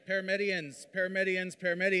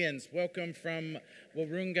Paramedians, welcome from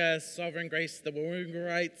Wahroonga, Sovereign Grace, the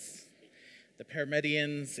Wahroongarites, the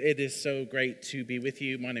Paramedians. It is so great to be with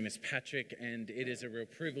you. My name is Patrick, and it is a real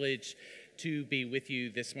privilege to be with you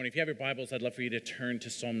this morning. If you have your Bibles, I'd love for you to turn to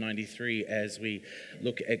Psalm 93 as we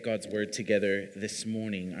look at God's Word together this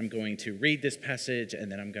morning. I'm going to read this passage,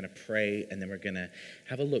 and then I'm going to pray, and then we're going to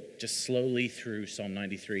have a look just slowly through Psalm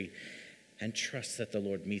 93 and trust that the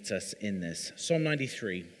Lord meets us in this. Psalm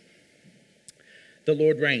 93. The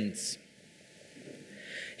Lord reigns.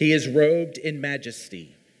 He is robed in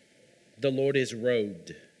majesty. The Lord is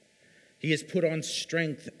robed. He has put on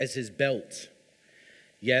strength as his belt.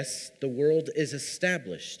 Yes, the world is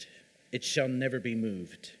established. It shall never be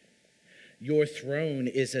moved. Your throne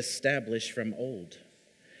is established from old.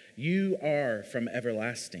 You are from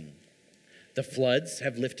everlasting. The floods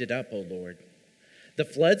have lifted up, O Lord. The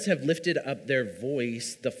floods have lifted up their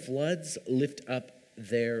voice. The floods lift up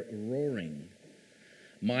their roaring.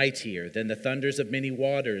 Mightier than the thunders of many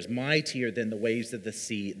waters, mightier than the waves of the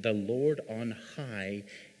sea. The Lord on high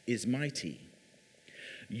is mighty.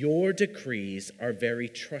 Your decrees are very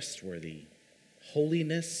trustworthy.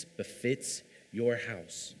 Holiness befits your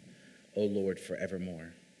house, O Lord,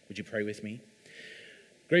 forevermore. Would you pray with me?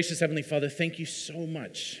 Gracious Heavenly Father, thank you so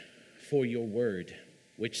much for your word,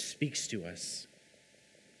 which speaks to us.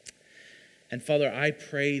 And Father, I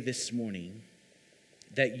pray this morning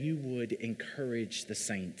that you would encourage the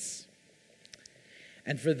saints.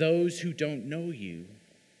 And for those who don't know you,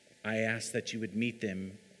 I ask that you would meet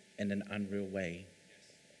them in an unreal way.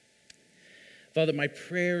 Father, my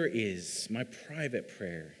prayer is, my private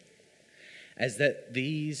prayer, is that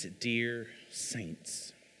these dear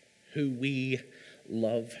saints, who we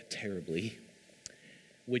love terribly,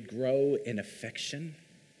 would grow in affection,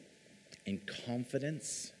 in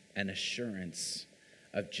confidence, and assurance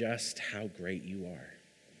of just how great you are.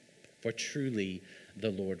 For truly, the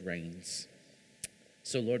Lord reigns.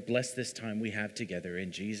 So, Lord, bless this time we have together.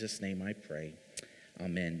 In Jesus' name I pray.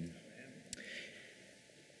 Amen.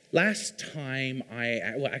 Last time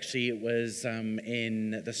it was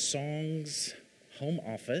in the Songs home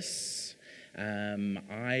office.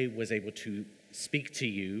 I was able to speak to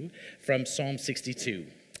you from Psalm 62.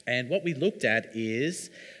 And what we looked at is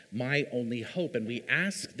my only hope. And we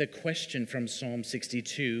asked the question from Psalm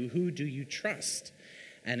 62, who do you trust?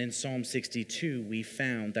 And in Psalm 62, we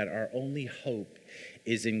found that our only hope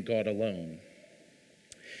is in God alone.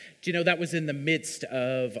 Do you know that was in the midst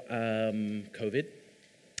of COVID,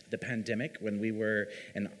 the pandemic, when we were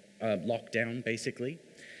in lockdown, basically.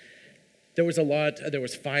 There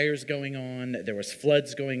was fires going on, there was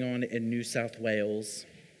floods going on in New South Wales.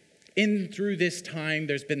 Through this time,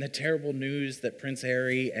 there's been the terrible news that Prince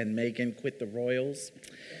Harry and Meghan quit the royals.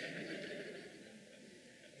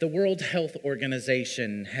 The World Health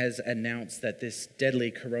Organization has announced that this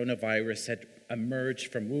deadly coronavirus had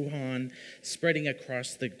emerged from Wuhan, spreading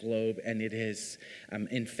across the globe, and it has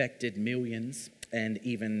infected millions and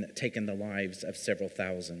even taken the lives of several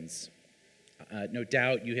thousands. No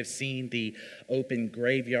doubt you have seen the open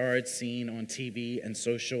graveyards seen on TV and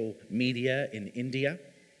social media in India.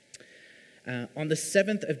 On the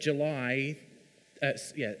 7th of July,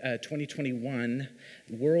 2021,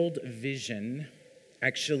 World Vision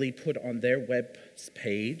actually put on their web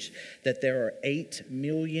page that there are 8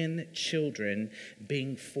 million children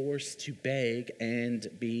being forced to beg and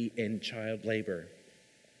be in child labor.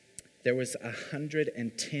 There was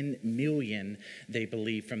 110 million, they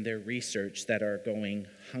believe, from their research that are going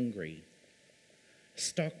hungry.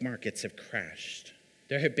 Stock markets have crashed.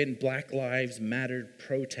 There have been Black Lives Matter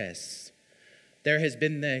protests. There has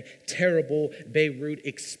been the terrible Beirut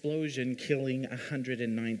explosion killing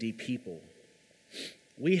 190 people.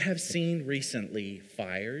 We have seen recently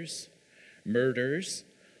fires, murders,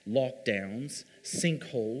 lockdowns,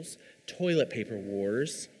 sinkholes, toilet paper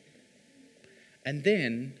wars, and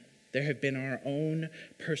then there have been our own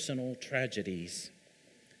personal tragedies,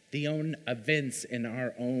 the own events in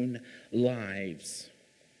our own lives.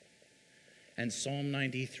 And Psalm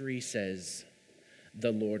 93 says,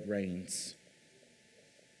 the Lord reigns.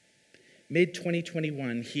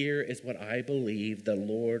 Mid-2021, here is what I believe the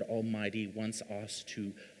Lord Almighty wants us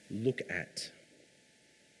to look at.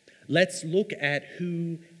 Let's look at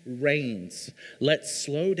who reigns. Let's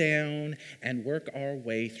slow down and work our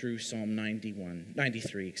way through Psalm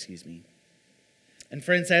 93. And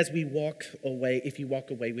friends, as we walk away, if you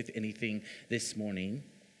walk away with anything this morning,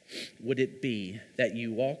 would it be that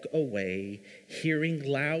you walk away hearing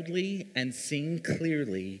loudly and seeing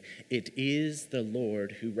clearly, it is the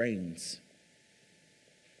Lord who reigns.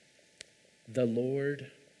 The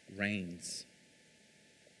Lord reigns.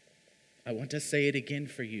 I want to say it again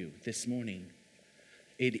for you this morning.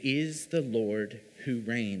 It is the Lord who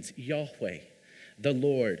reigns, Yahweh, the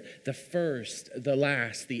Lord, the first, the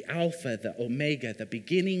last, the Alpha, the Omega, the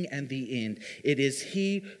beginning and the end. It is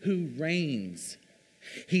He who reigns.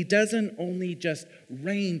 He doesn't only just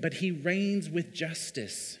reign, but He reigns with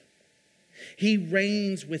justice. He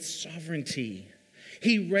reigns with sovereignty.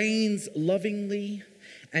 He reigns lovingly,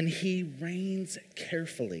 and He reigns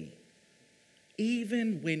carefully,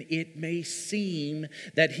 even when it may seem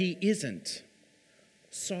that He isn't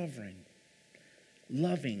sovereign,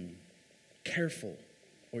 loving, careful,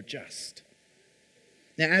 or just.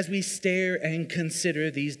 Now, as we stare and consider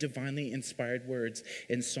these divinely inspired words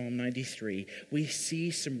in Psalm 93, we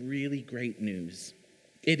see some really great news.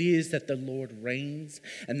 It is that the Lord reigns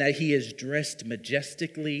and that He is dressed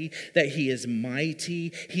majestically, that He is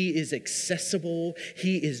mighty, He is accessible,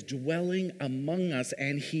 He is dwelling among us,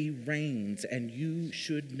 and He reigns. And you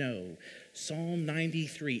should know, Psalm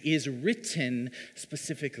 93 is written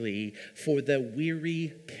specifically for the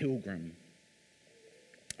weary pilgrim.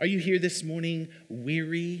 Are you here this morning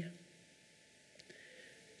weary?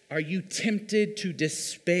 Are you tempted to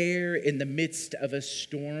despair in the midst of a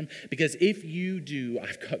storm? Because if you do,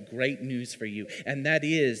 I've got great news for you, and that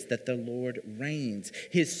is that the Lord reigns.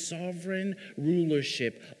 His sovereign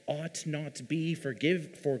rulership ought not be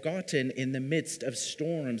forgotten in the midst of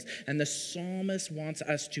storms, and the psalmist wants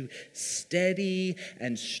us to steady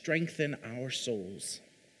and strengthen our souls.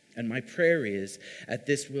 And my prayer is that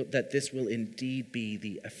this will indeed be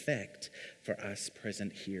the effect for us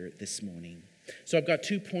present here this morning. So I've got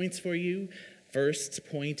 2 points for you. First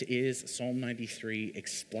point is Psalm 93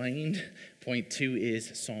 explained. Point 2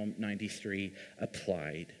 is Psalm 93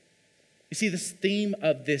 applied. You see, this theme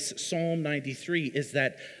of this Psalm 93 is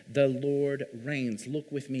that the Lord reigns.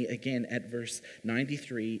 Look with me again at verse 1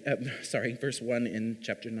 in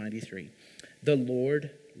chapter 93. The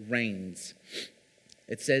Lord reigns.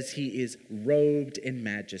 It says He is robed in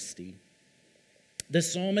majesty. The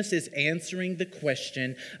psalmist is answering the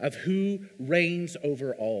question of who reigns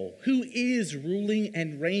over all, who is ruling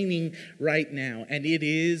and reigning right now, and it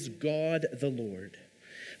is God the Lord.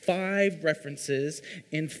 5 references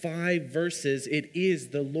in 5 verses. It is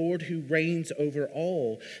the Lord who reigns over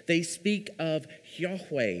all. They speak of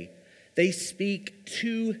Yahweh. They speak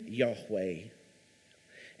to Yahweh.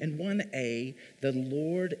 And 1a, the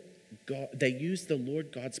Lord God, they use the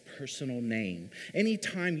Lord God's personal name.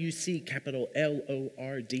 Anytime you see capital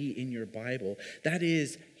L-O-R-D in your Bible, that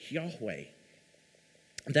is Yahweh.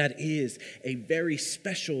 That is a very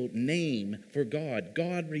special name for God.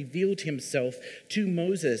 God revealed Himself to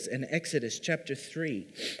Moses in Exodus chapter 3,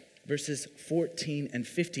 verses 14 and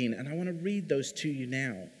 15. And I want to read those to you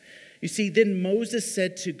now. You see, then Moses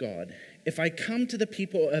said to God, "If I come to the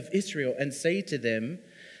people of Israel and say to them,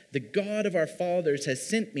 'The God of our fathers has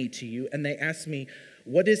sent me to you,' and they ask me,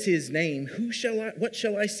 'What is His name?' What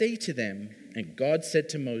shall I say to them?" And God said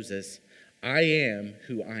to Moses, "I am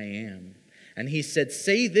who I am." And He said,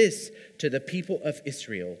 "Say this to the people of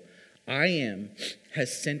Israel, 'I am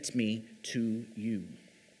has sent me to you.'"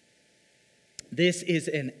 This is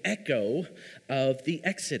an echo of the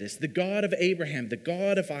Exodus. The God of Abraham, the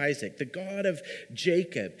God of Isaac, the God of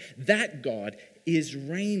Jacob, that God is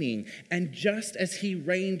reigning. And just as He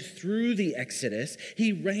reigned through the Exodus,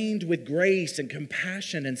 He reigned with grace and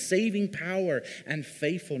compassion and saving power and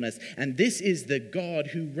faithfulness. And this is the God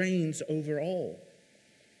who reigns over all.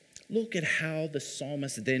 Look at how the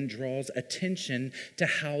psalmist then draws attention to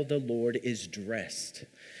how the Lord is dressed.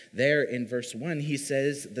 There in verse 1,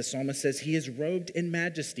 the psalmist says, He is robed in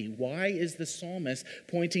majesty. Why is the psalmist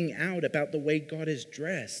pointing out about the way God is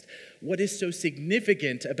dressed? What is so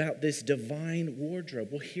significant about this divine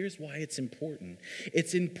wardrobe? Well, here's why it's important.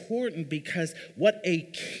 It's important because what a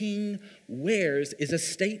king wears is a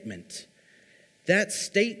statement. That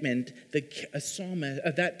statement,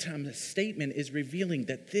 statement is revealing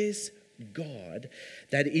that this God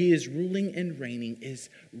that is ruling and reigning is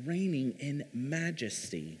reigning in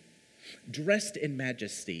majesty, dressed in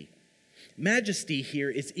majesty. Majesty here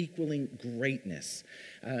is equaling greatness.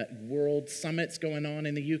 World summits going on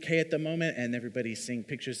in the UK at the moment, and everybody's seeing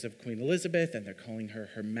pictures of Queen Elizabeth, and they're calling her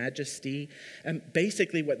Her Majesty. And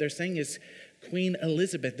basically what they're saying is Queen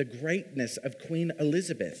Elizabeth, the greatness of Queen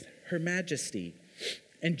Elizabeth, Her Majesty.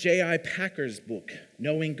 And J.I. Packer's book,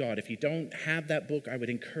 Knowing God. If you don't have that book, I would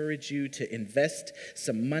encourage you to invest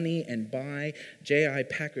some money and buy J.I.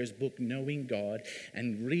 Packer's book, Knowing God,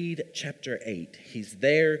 and read chapter 8. He's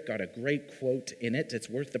there, got a great quote in it.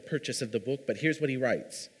 It's worth the purchase of the book, but here's what he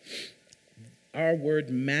writes. Our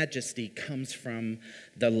word majesty comes from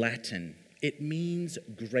the Latin. It means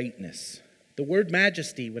greatness. The word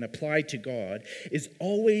majesty, when applied to God, is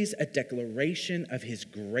always a declaration of his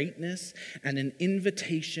greatness and an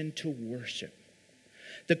invitation to worship.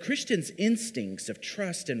 The Christian's instincts of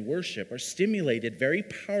trust and worship are stimulated very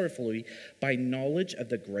powerfully by knowledge of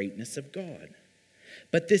the greatness of God.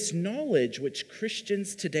 But this knowledge, which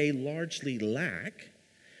Christians today largely lack,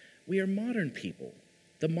 we are modern people.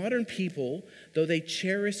 The modern people, though they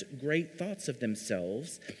cherish great thoughts of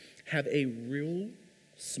themselves, have as a rule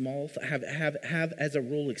small thoughts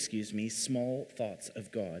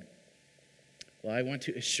of God. Well, I want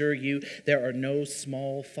to assure you there are no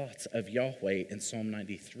small thoughts of Yahweh in Psalm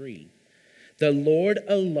 93. The Lord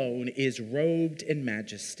alone is robed in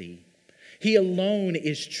majesty. He alone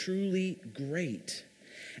is truly great.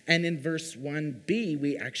 And in verse 1b,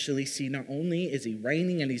 we actually see not only is he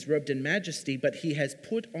reigning and he's robed in majesty, but he has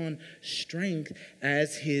put on strength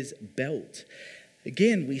as his belt.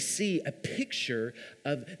 Again, we see a picture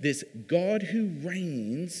of this God who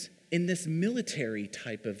reigns in this military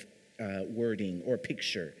type of wording or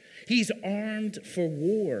picture. He's armed for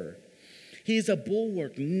war. He's a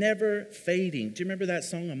bulwark never fading. Do you remember that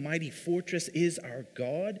song, A Mighty Fortress is Our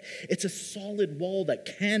God? It's a solid wall that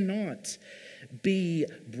cannot be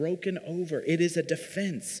broken over. It is a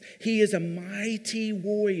defense. He is a mighty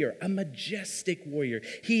warrior, a majestic warrior.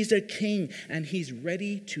 He's a king, and he's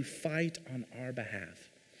ready to fight on our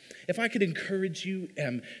behalf. If I could encourage you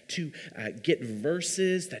to get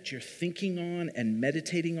verses that you're thinking on and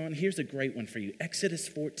meditating on, here's a great one for you. Exodus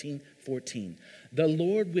 14:14. The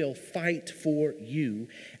Lord will fight for you,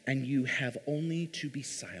 and you have only to be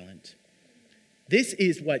silent. This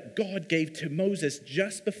is what God gave to Moses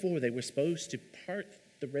just before they were supposed to part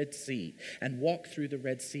the Red Sea and walk through the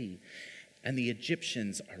Red Sea. And the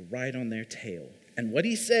Egyptians are right on their tail. And what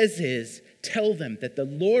he says is, tell them that the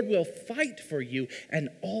Lord will fight for you, and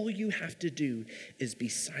all you have to do is be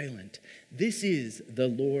silent. This is the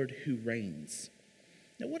Lord who reigns.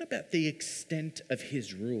 Now, what about the extent of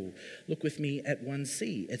his rule? Look with me at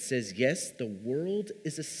 1c. It says, yes, the world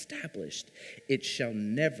is established. It shall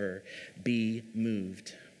never be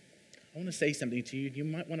moved. I want to say something to you. You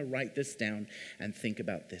might want to write this down and think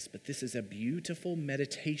about this, but this is a beautiful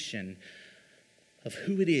meditation of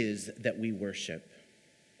who it is that we worship.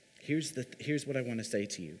 Here's what I want to say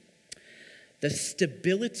to you. The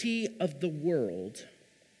stability of the world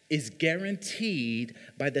is guaranteed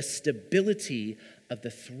by the stability of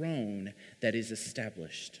the throne that is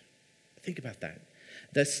established. Think about that.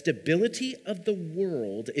 The stability of the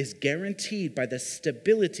world is guaranteed by the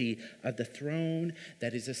stability of the throne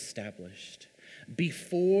that is established.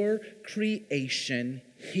 Before creation,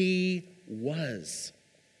 he was.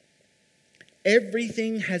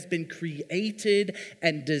 Everything has been created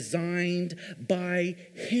and designed by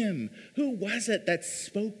him. Who was it that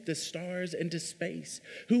spoke the stars into space?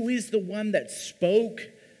 Who is the one that spoke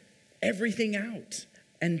everything out?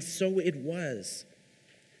 And so it was.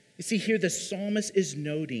 You see, here the psalmist is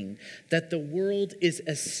noting that the world is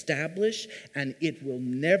established and it will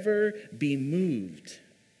never be moved.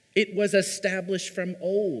 It was established from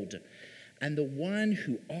old. And the one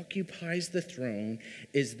who occupies the throne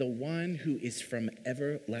is the one who is from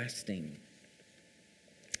everlasting.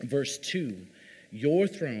 Verse 2, your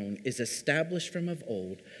throne is established from of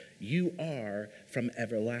old. You are from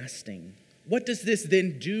everlasting. What does this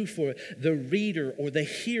then do for the reader or the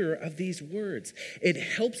hearer of these words? It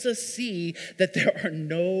helps us see that there are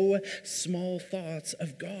no small thoughts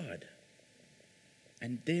of God.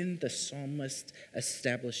 And then the psalmist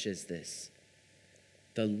establishes this.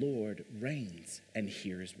 The Lord reigns, and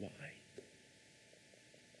here's why.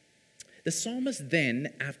 The psalmist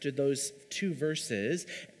then, after those two verses,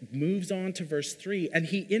 moves on to verse 3, and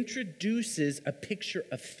he introduces a picture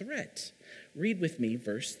of threat. Read with me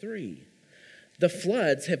verse 3. The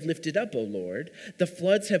floods have lifted up, O Lord. The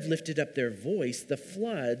floods have lifted up their voice. The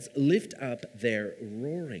floods lift up their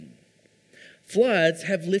roaring. Floods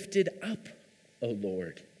have lifted up, O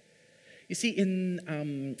Lord. You see,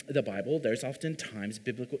 in the Bible, there's oftentimes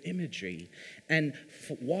biblical imagery. And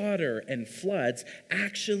water and floods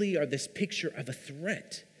actually are this picture of a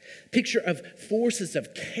threat. Picture of forces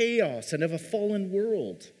of chaos and of a fallen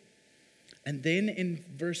world. And then in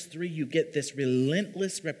verse 3, you get this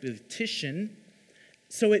relentless repetition.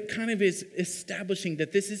 So it kind of is establishing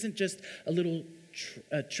that this isn't just a little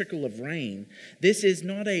trickle of rain. This is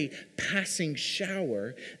not a passing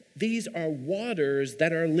shower. These are waters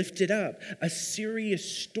that are lifted up, a serious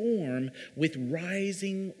storm with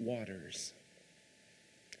rising waters.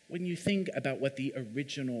 When you think about what the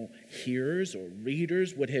original hearers or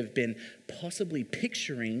readers would have been possibly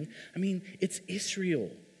picturing, I mean, it's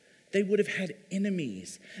Israel. They would have had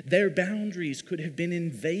enemies. Their boundaries could have been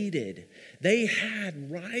invaded. They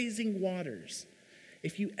had rising waters.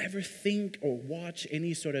 If you ever think or watch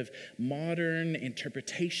any sort of modern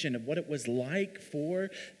interpretation of what it was like for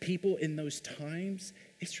people in those times,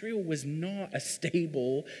 Israel was not a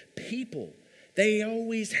stable people. They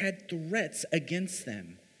always had threats against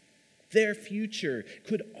them. Their future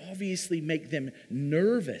could obviously make them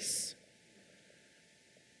nervous.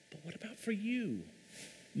 But what about for you,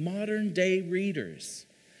 modern day readers?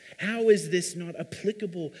 How is this not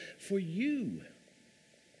applicable for you?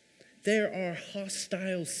 There are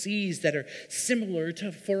hostile seas that are similar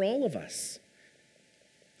to for all of us.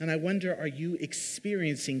 And I wonder, are you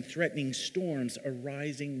experiencing threatening storms or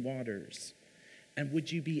rising waters? And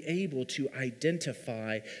would you be able to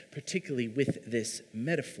identify particularly with this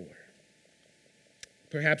metaphor?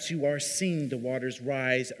 Perhaps you are seeing the waters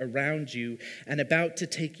rise around you and about to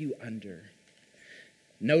take you under.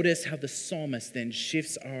 Notice how the psalmist then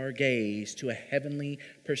shifts our gaze to a heavenly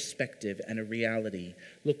perspective and a reality.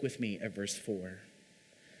 Look with me at verse 4.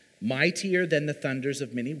 Mightier than the thunders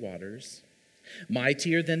of many waters,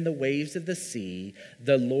 mightier than the waves of the sea,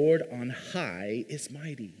 the Lord on high is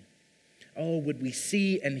mighty. Oh, would we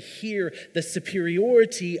see and hear the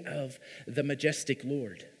superiority of the majestic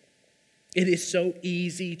Lord. It is so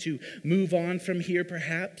easy to move on from here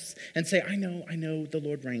perhaps and say, I know the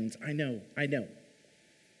Lord reigns. I know.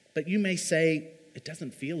 But you may say, it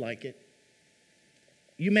doesn't feel like it.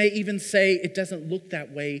 You may even say, it doesn't look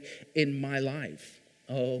that way in my life.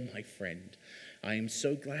 Oh, my friend, I am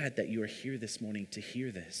so glad that you are here this morning to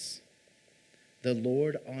hear this. The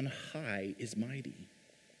Lord on high is mighty.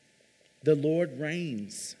 The Lord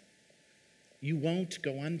reigns. You won't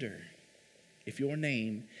go under if your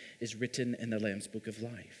name is written in the Lamb's Book of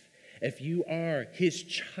Life. If you are his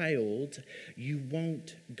child, you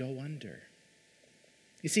won't go under.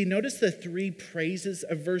 You see, notice the three praises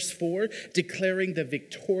of verse 4, declaring the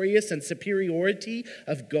victorious and superiority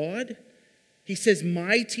of God. He says,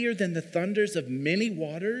 mightier than the thunders of many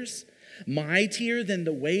waters, mightier than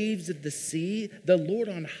the waves of the sea. The Lord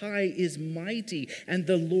on high is mighty, and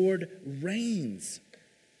the Lord reigns.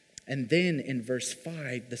 And then in verse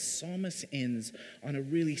 5, the psalmist ends on a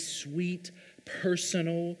really sweet,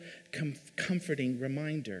 personal, comforting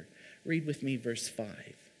reminder. Read with me verse 5.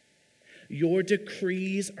 Your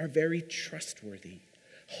decrees are very trustworthy.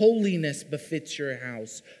 Holiness befits your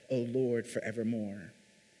house, O Lord, forevermore.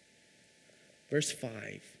 Verse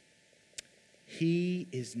 5. He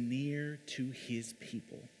is near to his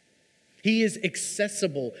people. He is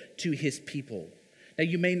accessible to his people. Now,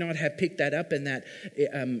 you may not have picked that up in that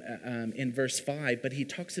in verse 5, but he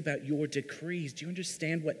talks about your decrees. Do you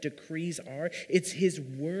understand what decrees are? It's his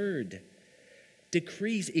word.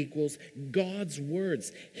 Decrees equals God's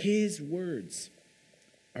words. His words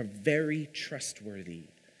are very trustworthy.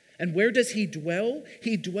 And where does he dwell?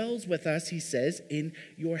 He dwells with us, he says, in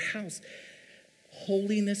your house.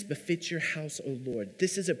 Holiness befits your house, O Lord.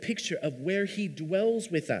 This is a picture of where he dwells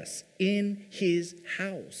with us, in his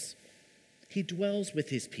house. He dwells with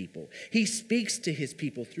his people. He speaks to his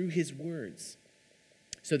people through his words.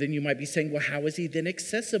 So then you might be saying, well, how is he then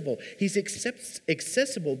accessible? He's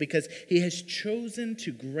accessible because he has chosen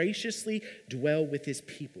to graciously dwell with his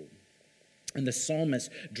people. And the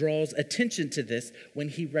psalmist draws attention to this when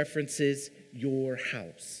he references your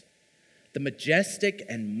house. The majestic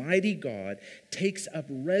and mighty God takes up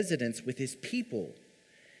residence with his people,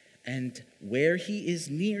 and where he is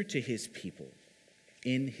near to his people,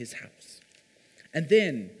 in his house. And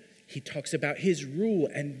then he talks about his rule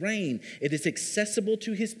and reign. It is accessible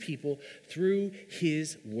to his people through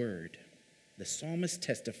his word. The psalmist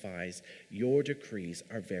testifies, your decrees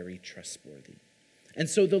are very trustworthy. And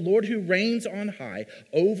so the Lord who reigns on high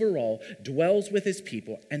overall dwells with his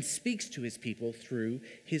people and speaks to his people through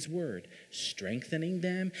his word, strengthening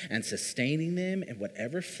them and sustaining them in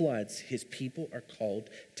whatever floods his people are called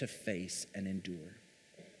to face and endure.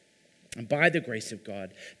 And by the grace of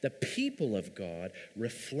God, the people of God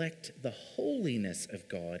reflect the holiness of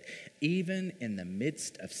God even in the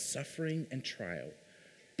midst of suffering and trial,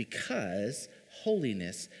 because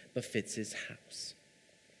holiness befits his house.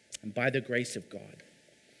 And by the grace of God,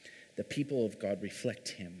 the people of God reflect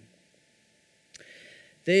him.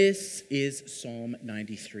 This is Psalm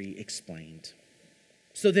 93 explained.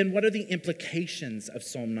 So then what are the implications of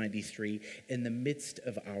Psalm 93 in the midst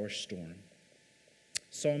of our storm?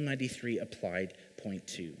 Psalm 93 applied, point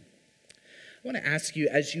 2. I want to ask you,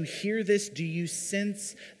 as you hear this, do you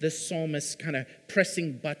sense the psalmist kind of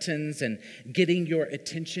pressing buttons and getting your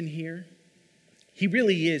attention here? He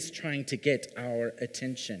really is trying to get our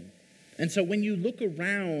attention. And so when you look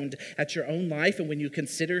around at your own life and when you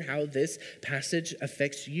consider how this passage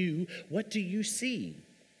affects you, what do you see?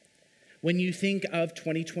 When you think of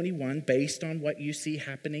 2021 based on what you see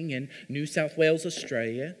happening in New South Wales,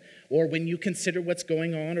 Australia, or when you consider what's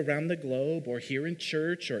going on around the globe or here in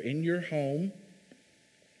church or in your home,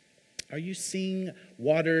 are you seeing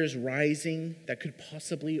waters rising that could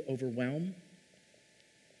possibly overwhelm?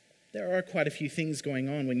 There are quite a few things going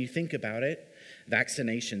on when you think about it.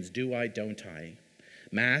 Vaccinations, do I, don't I?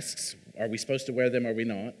 Masks, are we supposed to wear them, are we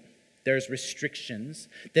not? There's restrictions.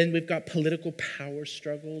 Then we've got political power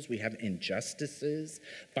struggles. We have injustices,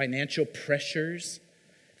 financial pressures,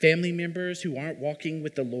 family members who aren't walking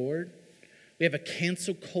with the Lord. We have a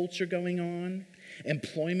cancel culture going on,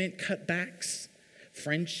 employment cutbacks,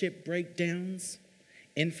 friendship breakdowns,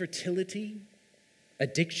 infertility,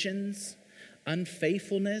 addictions,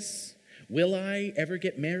 unfaithfulness. Will I ever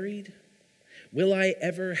get married? Will I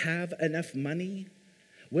ever have enough money?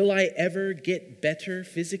 Will I ever get better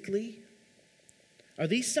physically? Are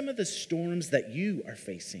these some of the storms that you are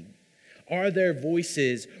facing? Are their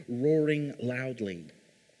voices roaring loudly?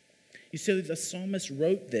 You see, the psalmist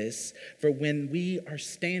wrote this for when we are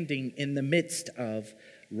standing in the midst of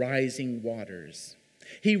rising waters.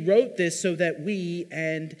 He wrote this so that we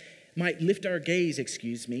might lift our gaze,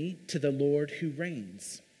 to the Lord who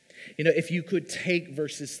reigns. You know, if you could take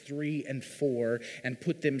verses 3 and 4 and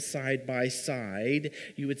put them side by side,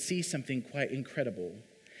 you would see something quite incredible.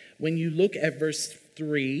 When you look at verse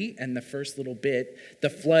 3 and the first little bit,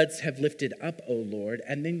 the floods have lifted up, O Lord.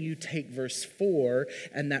 And then you take verse 4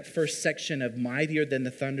 and that first section of mightier than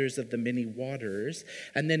the thunders of the many waters.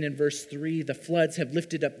 And then in verse 3, the floods have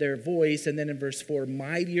lifted up their voice. And then in verse 4,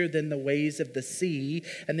 mightier than the waves of the sea.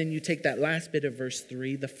 And then you take that last bit of verse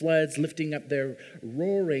 3, the floods lifting up their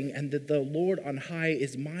roaring, and that the Lord on high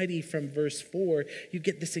is mighty from verse 4. You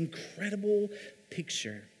get this incredible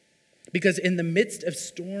picture. Because in the midst of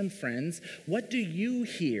storm, friends, what do you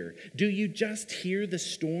hear? Do you just hear the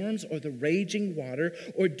storms or the raging water?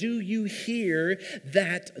 Or do you hear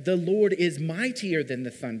that the Lord is mightier than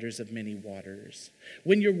the thunders of many waters?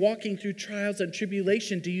 When you're walking through trials and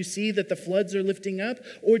tribulation, do you see that the floods are lifting up?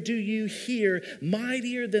 Or do you hear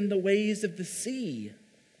mightier than the waves of the sea?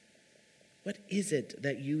 What is it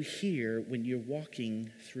that you hear when you're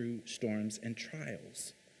walking through storms and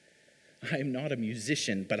trials? I am not a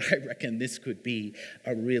musician, but I reckon this could be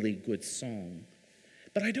a really good song.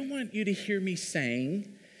 But I don't want you to hear me saying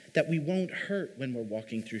that we won't hurt when we're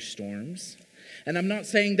walking through storms. And I'm not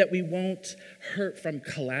saying that we won't hurt from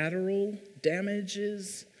collateral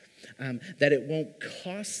damages, that it won't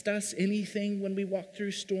cost us anything when we walk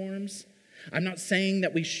through storms. I'm not saying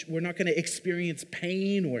that we're not going to experience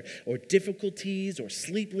pain or difficulties or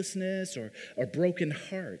sleeplessness or broken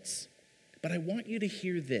hearts. But I want you to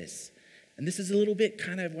hear this. And this is a little bit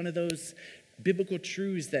kind of one of those biblical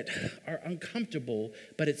truths that are uncomfortable,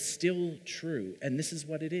 but it's still true. And this is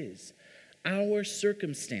what it is. Our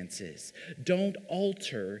circumstances don't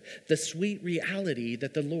alter the sweet reality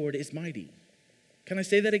that the Lord is mighty. Can I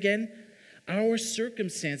say that again? Our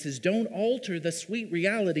circumstances don't alter the sweet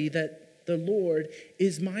reality that the Lord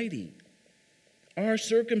is mighty. Our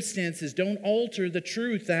circumstances don't alter the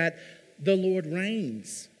truth that the Lord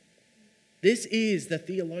reigns. This is the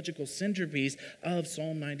theological centerpiece of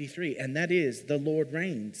Psalm 93, and that is, the Lord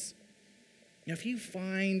reigns. Now, if you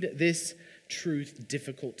find this truth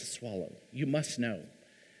difficult to swallow, you must know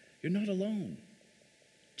you're not alone.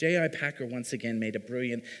 J.I. Packer once again made a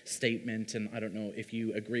brilliant statement, and I don't know if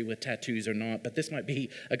you agree with tattoos or not, but this might be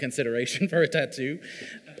a consideration for a tattoo,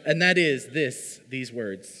 and that is these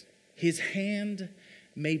words: His hand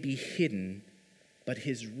may be hidden, but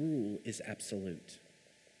his rule is absolute.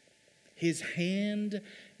 His hand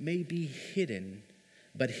may be hidden,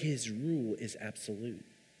 but his rule is absolute.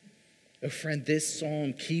 Oh, friend, this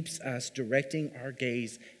psalm keeps us directing our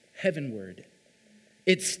gaze heavenward.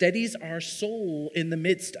 It steadies our soul in the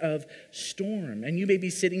midst of storm. And you may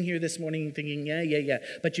be sitting here this morning thinking, yeah,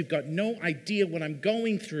 but you've got no idea what I'm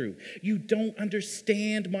going through. You don't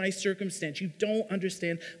understand my circumstance. You don't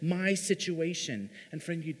understand my situation. And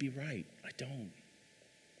friend, you'd be right. I don't.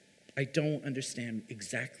 I don't understand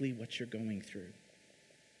exactly what you're going through.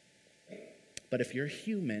 But if you're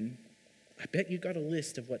human, I bet you got a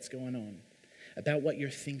list of what's going on, about what you're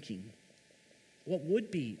thinking. What would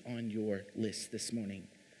be on your list this morning?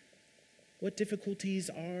 What difficulties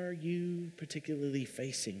are you particularly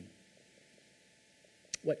facing?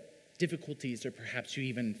 What difficulties are perhaps you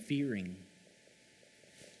even fearing?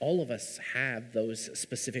 All of us have those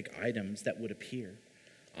specific items that would appear.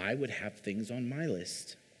 I would have things on my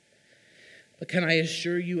list. But can I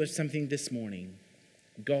assure you of something this morning?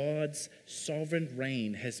 God's sovereign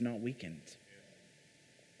reign has not weakened.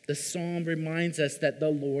 The psalm reminds us that the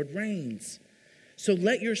Lord reigns. So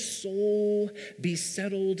let your soul be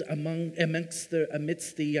settled amidst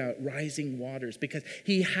the rising waters, because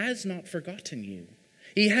he has not forgotten you.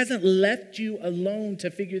 He hasn't left you alone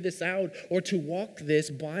to figure this out or to walk this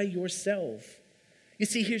by yourself. You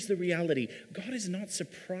see, here's the reality. God is not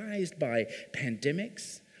surprised by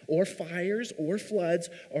pandemics or fires or floods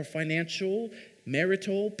or financial,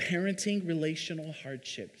 marital, parenting, relational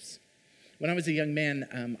hardships. When I was a young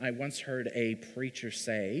man, I once heard a preacher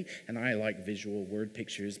say, and I like visual word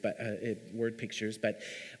pictures, but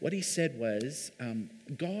what he said was,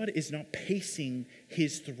 God is not pacing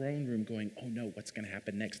his throne room going, oh no, what's going to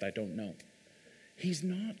happen next? I don't know. He's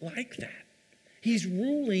not like that. He's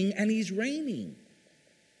ruling and he's reigning.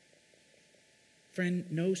 Friend,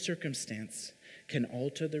 no circumstance can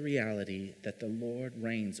alter the reality that the Lord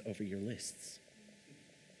reigns over your lists.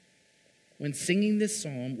 When singing this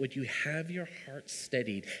psalm, would you have your heart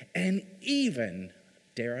steadied and even,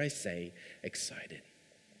 dare I say, excited?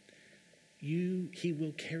 He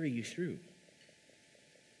will carry you through.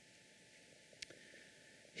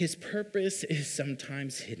 His purpose is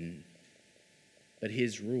sometimes hidden, but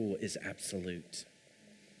his rule is absolute.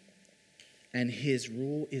 And his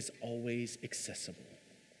rule is always accessible.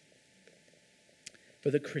 For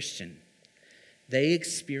the Christian, they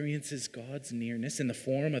experiences God's nearness in the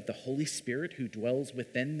form of the Holy Spirit who dwells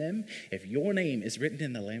within them. If your name is written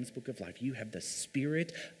in the Lamb's Book of Life, you have the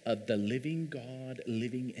Spirit of the living God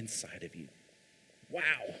living inside of you.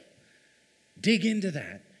 Wow. Dig into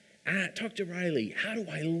that. Talk to Riley. How do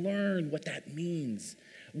I learn what that means?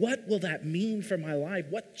 What will that mean for my life?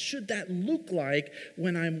 What should that look like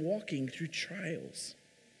when I'm walking through trials?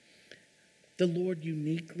 The Lord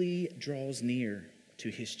uniquely draws near to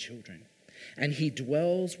his children. And he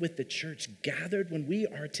dwells with the church gathered when we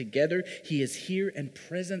are together. He is here and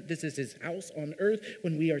present. This is his house on earth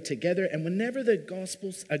when we are together. And whenever a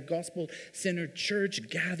gospel-centered church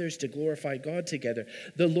gathers to glorify God together,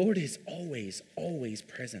 the Lord is always, always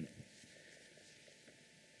present.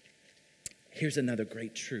 Here's another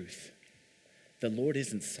great truth. The Lord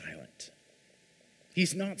isn't silent.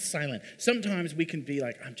 He's not silent. Sometimes we can be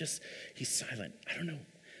like, he's silent. I don't know.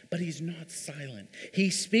 But he's not silent. He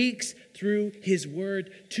speaks through his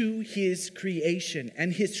word to his creation,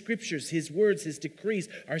 and his scriptures, his words, his decrees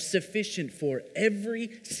are sufficient for every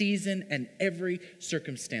season and every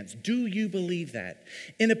circumstance. Do you believe that?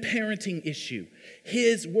 In a parenting issue,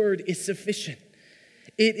 his word is sufficient.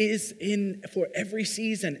 It is for every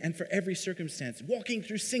season and for every circumstance. Walking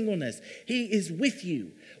through singleness, he is with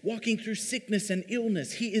you. Walking through sickness and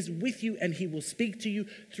illness, he is with you, and he will speak to you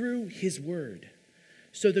through his word.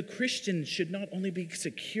 So the Christian should not only be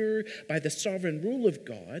secure by the sovereign rule of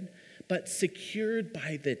God, but secured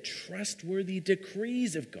by the trustworthy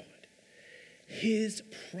decrees of God. His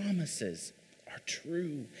promises are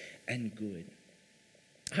true and good.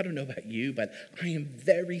 I don't know about you, but I am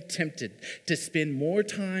very tempted to spend more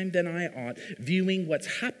time than I ought viewing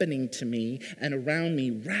what's happening to me and around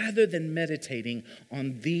me rather than meditating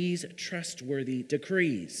on these trustworthy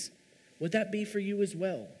decrees. Would that be for you as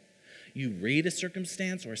well? You read a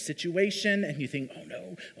circumstance or a situation and you think,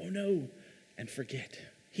 oh no, and forget.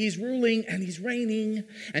 He's ruling and he's reigning,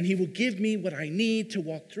 and he will give me what I need to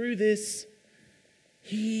walk through this.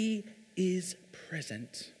 He is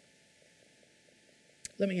present.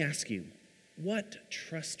 Let me ask you, what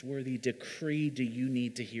trustworthy decree do you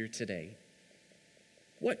need to hear today?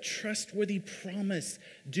 What trustworthy promise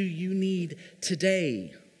do you need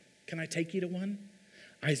today? Can I take you to one?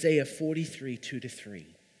 Isaiah 43, 2-3.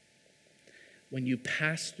 When you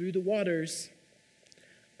pass through the waters,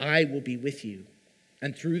 I will be with you.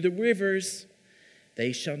 And through the rivers,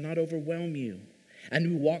 they shall not overwhelm you.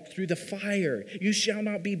 And you walk through the fire, you shall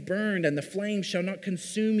not be burned, and the flame shall not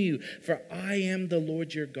consume you. For I am the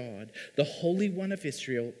Lord your God, the Holy One of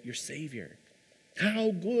Israel, your Savior.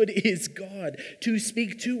 How good is God to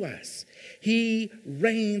speak to us. He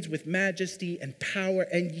reigns with majesty and power,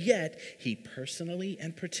 and yet he personally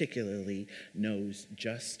and particularly knows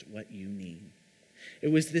just what you need.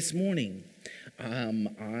 It was this morning,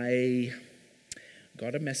 I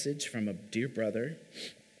got a message from a dear brother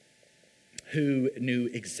who knew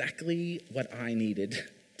exactly what I needed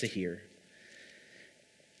to hear.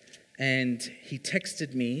 And he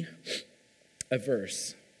texted me a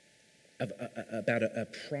verse about a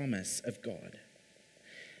promise of God.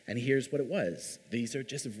 And here's what it was. These are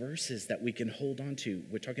just verses that we can hold on to.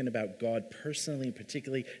 We're talking about God personally,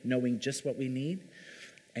 particularly knowing just what we need.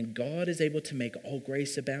 And God is able to make all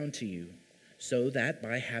grace abound to you, so that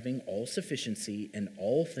by having all sufficiency in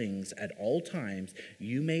all things at all times,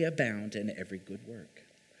 you may abound in every good work.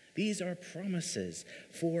 These are promises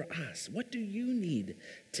for us. What do you need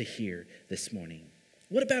to hear this morning?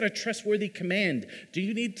 What about a trustworthy command? Do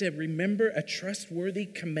you need to remember a trustworthy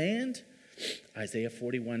command? Isaiah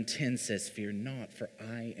 41:10 says, "Fear not, for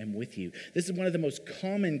I am with you." This is one of the most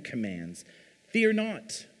common commands. Fear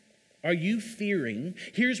not. Are you fearing?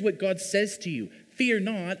 Here's what God says to you. Fear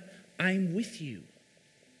not, I'm with you.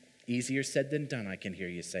 Easier said than done, I can hear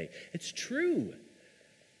you say. It's true.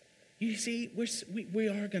 You see, we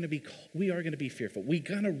are going to be fearful. We're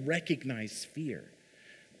going to recognize fear,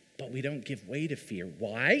 but we don't give way to fear.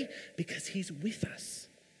 Why? Because he's with us.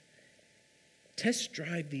 Test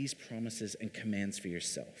drive these promises and commands for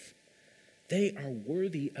yourself. They are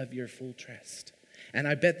worthy of your full trust. And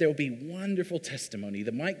I bet there will be wonderful testimony.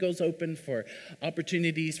 The mic goes open for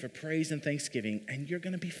opportunities for praise and thanksgiving, and you're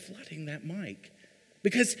going to be flooding that mic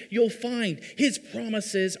because you'll find his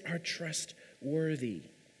promises are trustworthy.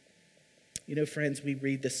 You know, friends, we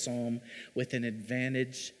read this psalm with an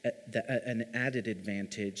added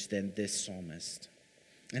advantage than this psalmist.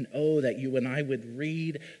 And oh, that you and I would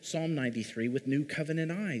read Psalm 93 with new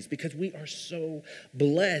covenant eyes, because we are so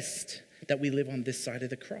blessed that we live on this side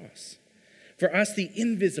of the cross. For us, the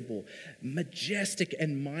invisible, majestic,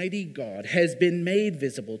 and mighty God has been made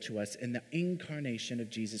visible to us in the incarnation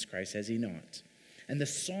of Jesus Christ, has he not? And the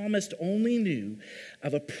psalmist only knew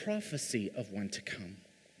of a prophecy of one to come,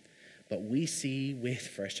 but we see with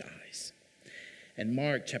fresh eyes. In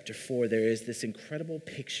Mark chapter 4, there is this incredible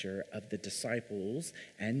picture of the disciples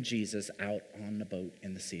and Jesus out on the boat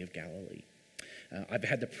in the Sea of Galilee. I've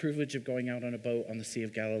had the privilege of going out on a boat on the Sea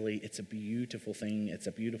of Galilee. It's a beautiful thing. It's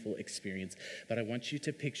a beautiful experience. But I want you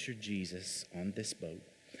to picture Jesus on this boat.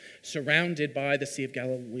 Surrounded by the Sea of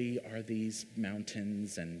Galilee are these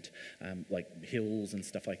mountains and like hills and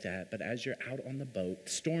stuff like that. But as you're out on the boat,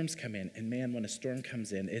 storms come in. And man, when a storm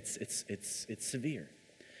comes in, it's severe.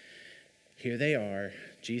 Here they are.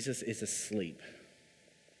 Jesus is asleep.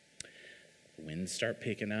 Winds start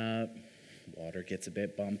picking up. Water gets a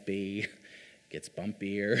bit bumpy. Gets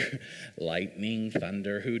bumpier, lightning,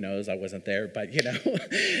 thunder, who knows, I wasn't there, but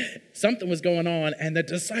something was going on, and the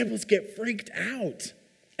disciples get freaked out,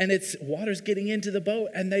 and it's water's getting into the boat,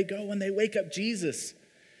 and they go and they wake up Jesus.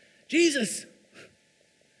 Jesus,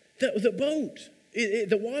 the boat,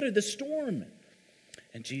 the water, the storm.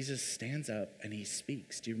 And Jesus stands up and he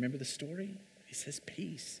speaks. Do you remember the story? He says,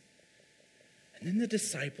 peace. And then the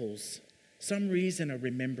disciples, some reason, are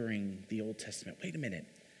remembering the Old Testament. Wait a minute.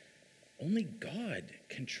 Only God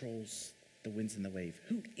controls the winds and the wave.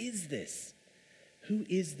 Who is this? Who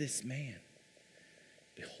is this man?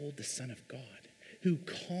 Behold, the Son of God, who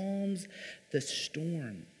calms the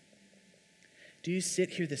storm. Do you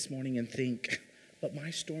sit here this morning and think, but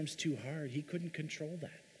my storm's too hard. He couldn't control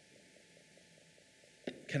that.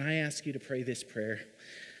 Can I ask you to pray this prayer?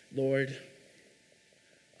 Lord,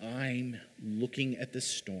 I'm looking at the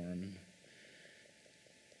storm.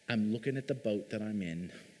 I'm looking at the boat that I'm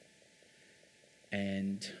in.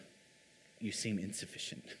 And you seem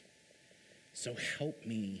insufficient. So help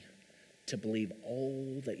me to believe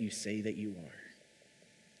all that you say that you are.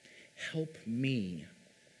 Help me.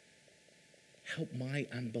 Help my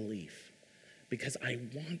unbelief. Because I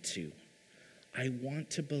want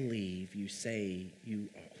to believe you say you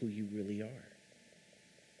are who you really are.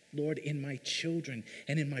 Lord, in my children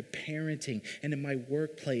and in my parenting and in my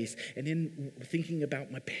workplace and in thinking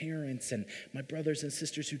about my parents and my brothers and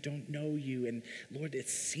sisters who don't know you. And Lord, it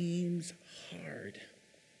seems hard,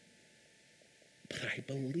 but I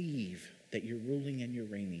believe that you're ruling and you're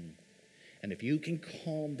reigning. And if you can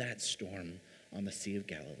calm that storm on the Sea of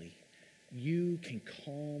Galilee, you can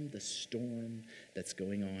calm the storm that's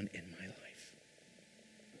going on in my life.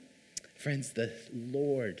 Friends, the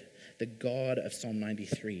Lord, the God of Psalm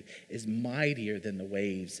 93, is mightier than the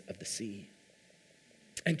waves of the sea.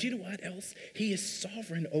 And do you know what else? He is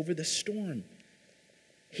sovereign over the storm.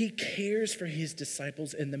 He cares for his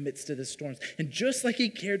disciples in the midst of the storms. And just like he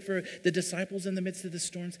cared for the disciples in the midst of the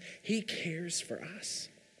storms, he cares for us.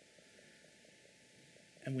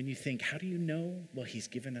 And when you think, how do you know? Well, he's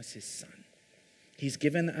given us his son. He's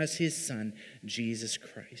given us his son, Jesus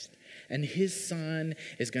Christ. And his son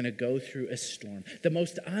is going to go through a storm, the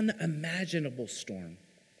most unimaginable storm.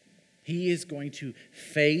 He is going to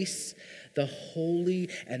face the holy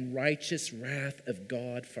and righteous wrath of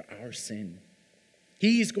God for our sin.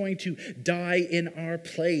 He is going to die in our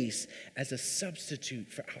place as a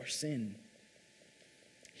substitute for our sin.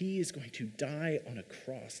 He is going to die on a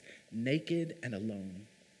cross, naked and alone.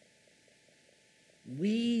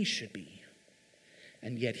 We should be.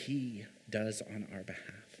 And yet he does on our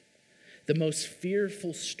behalf. The most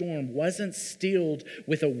fearful storm wasn't stilled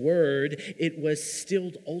with a word, it was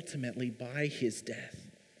stilled ultimately by his death.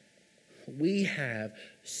 We have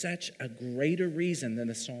such a greater reason than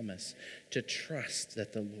the psalmist to trust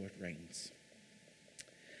that the Lord reigns.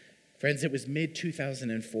 Friends, it was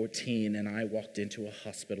mid-2014, and I walked into a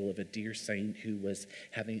hospital of a dear saint who was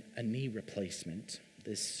having a knee replacement.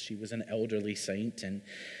 She was an elderly saint, and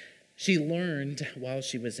she learned while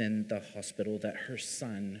she was in the hospital that her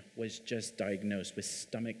son was just diagnosed with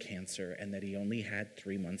stomach cancer and that he only had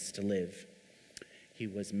 3 months to live. He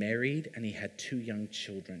was married, and he had 2 young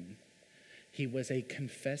children. He was a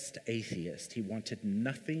confessed atheist. He wanted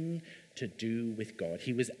nothing to do with God.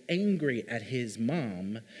 He was angry at his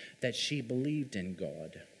mom that she believed in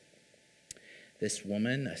God. This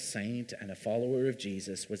woman, a saint and a follower of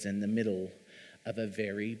Jesus, was in the middle of a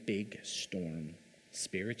very big storm,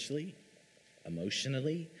 spiritually,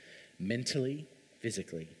 emotionally, mentally,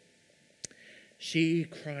 physically. She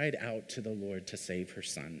cried out to the Lord to save her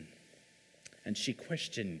son. And she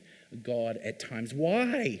questioned God at times.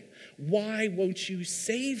 Why? Why won't you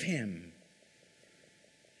save him?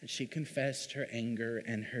 And she confessed her anger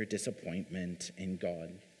and her disappointment in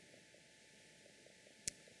God.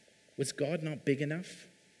 Was God not big enough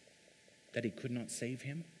that he could not save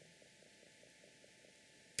him?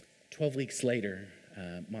 12 weeks later,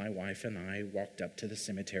 my wife and I walked up to the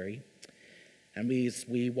cemetery. And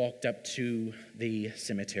we walked up to the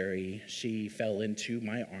cemetery. She fell into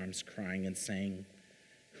my arms crying and saying,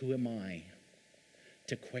 "Who am I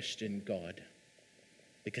to question God?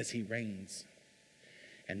 Because he reigns.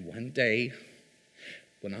 And one day,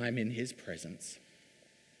 when I'm in his presence,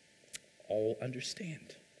 I'll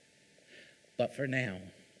understand. But for now,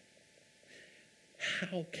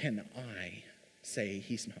 how can I say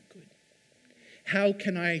he's not good? How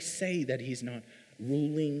can I say that he's not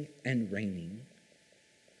ruling and reigning?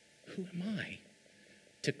 Who am I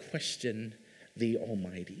to question the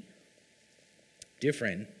Almighty?" Dear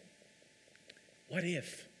friend, what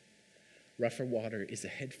if rougher water is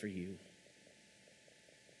ahead for you?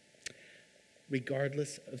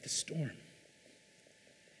 Regardless of the storm,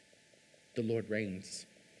 the Lord reigns.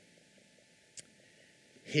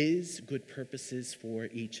 His good purposes for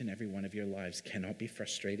each and every one of your lives cannot be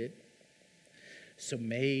frustrated. So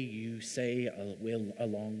may you say,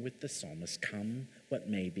 along with the psalmist, "Come what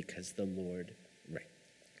may, because the Lord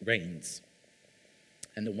reigns."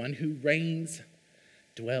 And the one who reigns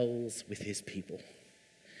dwells with his people.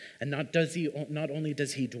 And not only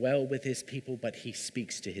does he dwell with his people, but he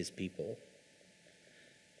speaks to his people.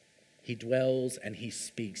 He dwells and he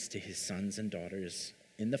speaks to his sons and daughters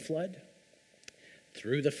in the flood,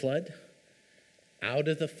 through the flood, out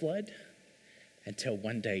of the flood, until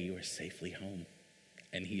one day you are safely home.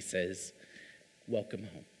 And he says, "Welcome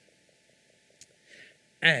home."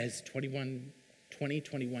 As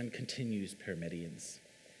 2021 continues, Paramedians,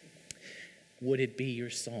 would it be your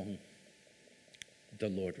song, "The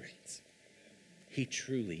Lord reigns"? He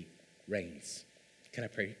truly reigns. Can I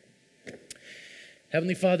pray?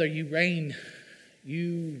 Heavenly Father, you reign.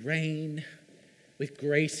 You reign with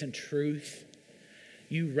grace and truth.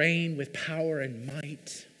 You reign with power and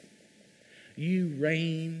might. You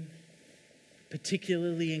reign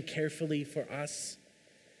particularly and carefully for us.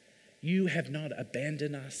 You have not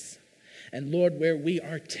abandoned us. And Lord, where we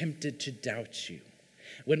are tempted to doubt you,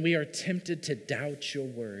 when we are tempted to doubt your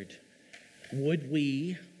word, would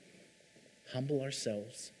we humble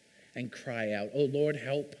ourselves and cry out, "Oh Lord,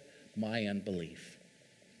 help my unbelief."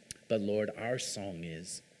 But Lord, our song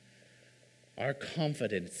is, our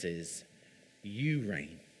confidence is, you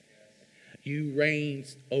reign. You reign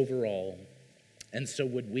over all. And so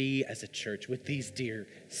would we as a church, with these dear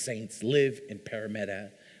saints, live in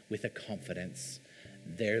Parameta with a confidence.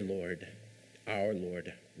 Their Lord, our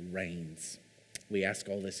Lord, reigns. We ask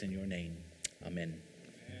all this in your name. Amen.